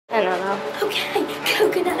know. Okay,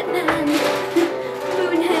 coconut man.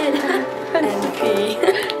 Moonhead. And pee.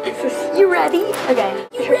 You ready? Okay.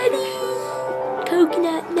 You ready?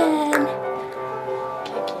 Coconut man.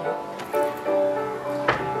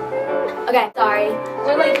 Okay, sorry.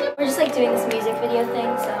 We're just like doing this music video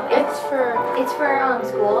thing, so it's for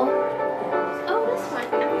school. Oh, that's fine.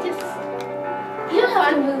 I'm just. You don't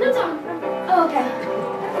have to move. No. Oh, okay.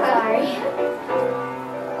 Sorry.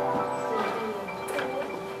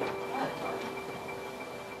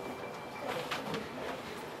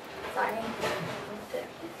 Sorry.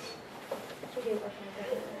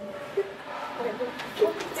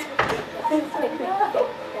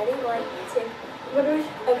 Ready? 1, 2. What are we?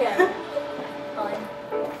 Okay. On.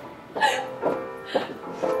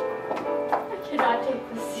 I cannot take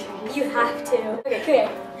this serious. You have to. Okay,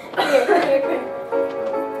 come here.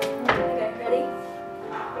 Okay, ready?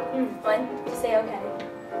 1, just say okay.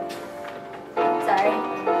 Sorry.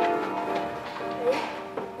 Ready?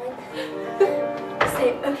 1. Just say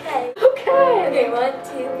okay. Okay. Okay, 1,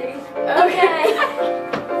 2, 3. Okay.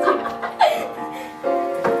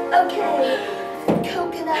 Okay.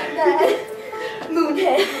 Coconut man,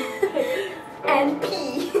 moonhead, and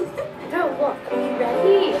pee. No, look. Are you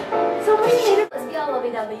ready? So much later. Let's be all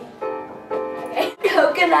lovey-dovey. Okay.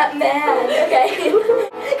 Coconut man. Okay.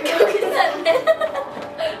 Coconut man.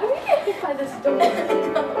 I'm gonna get hit by this door.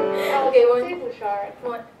 Okay, 1. Table shark.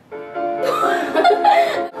 1.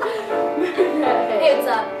 Hey, what's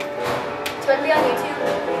up? Do you want to be on YouTube?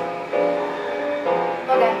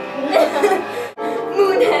 Okay.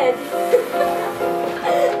 Moonhead.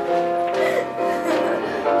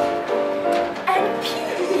 And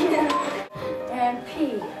pee. And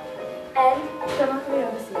pee. And Don't have to be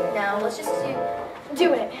overseas. now let's just Do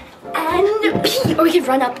it. and pee. Or we could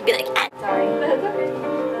run up and be like, and. Sorry. That's okay.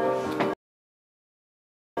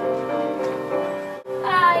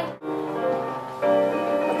 Hi.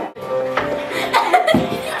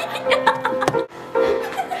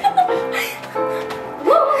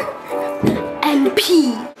 And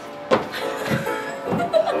pee.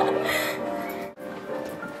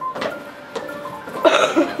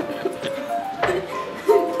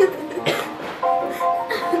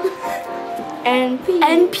 And pee.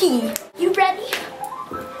 And pee. You ready?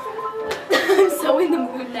 I'm so in the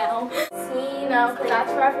mood now. Seems. No, because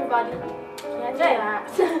that's for everybody. Can't do that.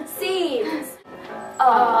 Seems. Oh.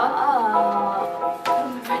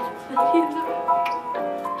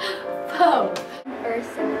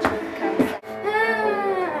 Earth and the truth comes.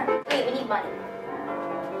 Wait, we need money.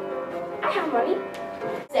 I have money.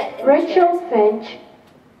 Sit. Rachel Finch.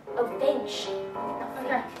 Oh, Finch.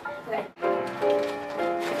 Okay. Okay.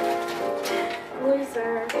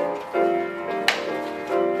 Loser.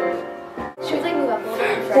 Should we like move up a little bit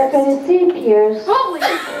first? Stephanie C. Pierce. Holy!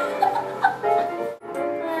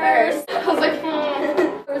 First. I was like,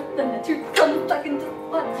 Earth and the truth comes back into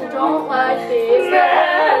I don't like these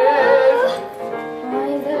guys. Why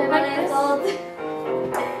is everybody called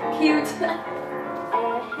cute?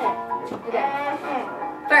 Okay.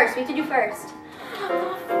 First, we have to do first.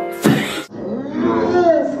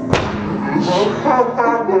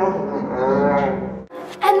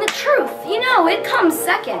 And the truth, you know, it comes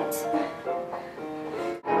second.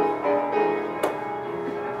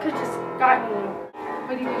 Could just gotten you.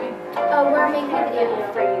 What are you doing? Oh, we're making a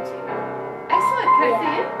video for YouTube. Excellent. Can I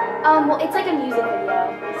see it? Well, it's like a music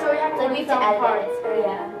video. So we have It's like we have to edit it.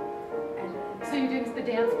 Yeah. So you're doing the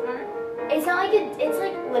dance part? It's not like it's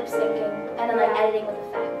like lip syncing and then like editing with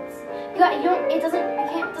effects. You don't. It doesn't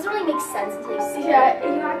really make sense until you see Yeah, it.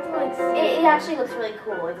 you have to like see It actually looks really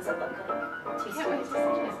cool. It doesn't look like too Can't wait to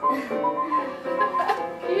serious. see it.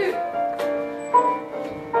 Cute.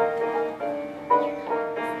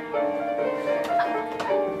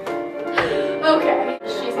 Okay.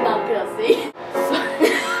 She's not gonna see.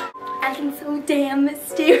 Acting so damn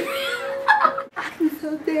mysterious. Acting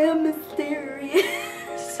so damn mysterious.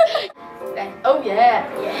 Okay. Oh yeah.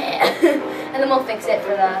 Yeah. And then we'll fix it for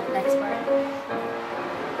the next part.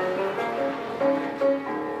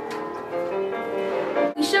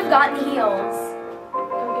 We should have gotten heels. Go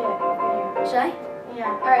get it over Should I? here.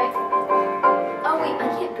 Yeah. Alright. Oh wait, I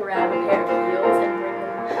can't grab a pair of heels and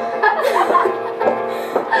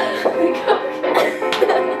bring them.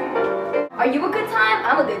 Are you a good time?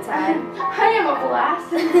 I'm a good time. I am a blast.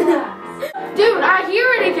 Dude, I hear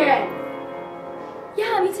it again.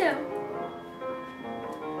 Yeah, me too.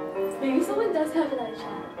 Maybe someone does have it on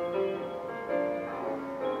chat.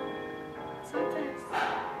 What's this?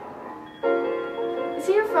 Is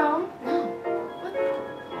it your phone? No. What?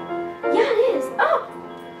 Yeah, it is. Oh!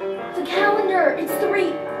 The calendar. It's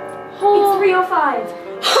 3. Oh. It's 3:05.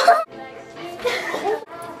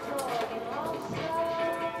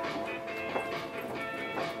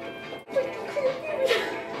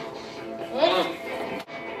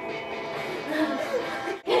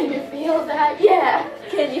 the heck? Yeah.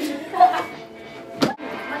 Can you?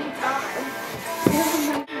 Money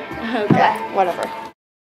time. Okay, whatever.